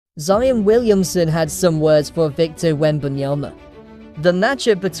Zion Williamson had some words for Victor Wembanyama. The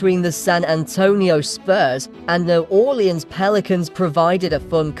matchup between the San Antonio Spurs and New Orleans Pelicans provided a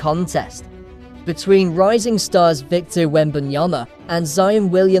fun contest between rising stars Victor Wembanyama and Zion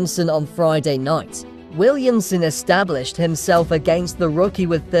Williamson on Friday night. Williamson established himself against the rookie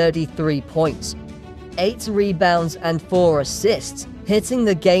with 33 points, 8 rebounds and 4 assists, hitting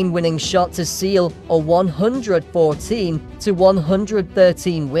the game-winning shot to seal a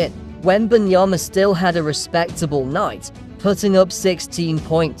 114-113 win. Wembanyama still had a respectable night, putting up 16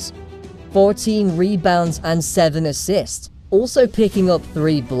 points, 14 rebounds and 7 assists, also picking up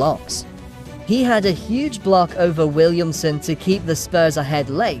 3 blocks. He had a huge block over Williamson to keep the Spurs ahead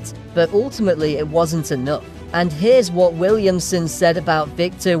late, but ultimately it wasn't enough. And here's what Williamson said about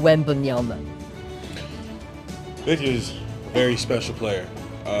Victor Wembanyama. Victor's a very special player.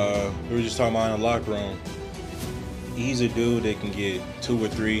 We were just talking about in the locker room. He's a dude that can get 2 or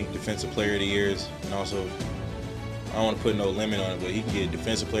 3 Defensive Player of the Years, and also, I don't want to put no limit on it, but he can get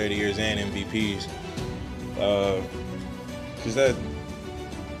Defensive Player of the Years and MVPs. Because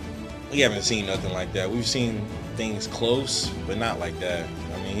we haven't seen nothing like that. We've seen things close, but not like that.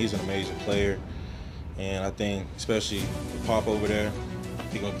 I mean, he's an amazing player, and I think, especially with Pop over there,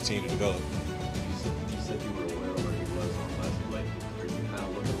 he's going to continue to develop. You said you were aware of where he was on last play. Are you kind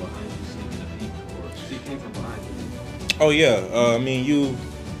of looking behind you, seeing the peak, or he came from behind you? Oh yeah, I mean, you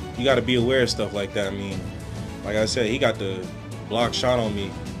got to be aware of stuff like that. I mean, like I said, he got the block shot on me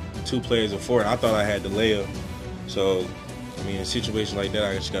 2 plays before, and I thought I had the layup. So, I mean, in a situation like that,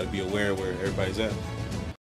 I just got to be aware where everybody's at.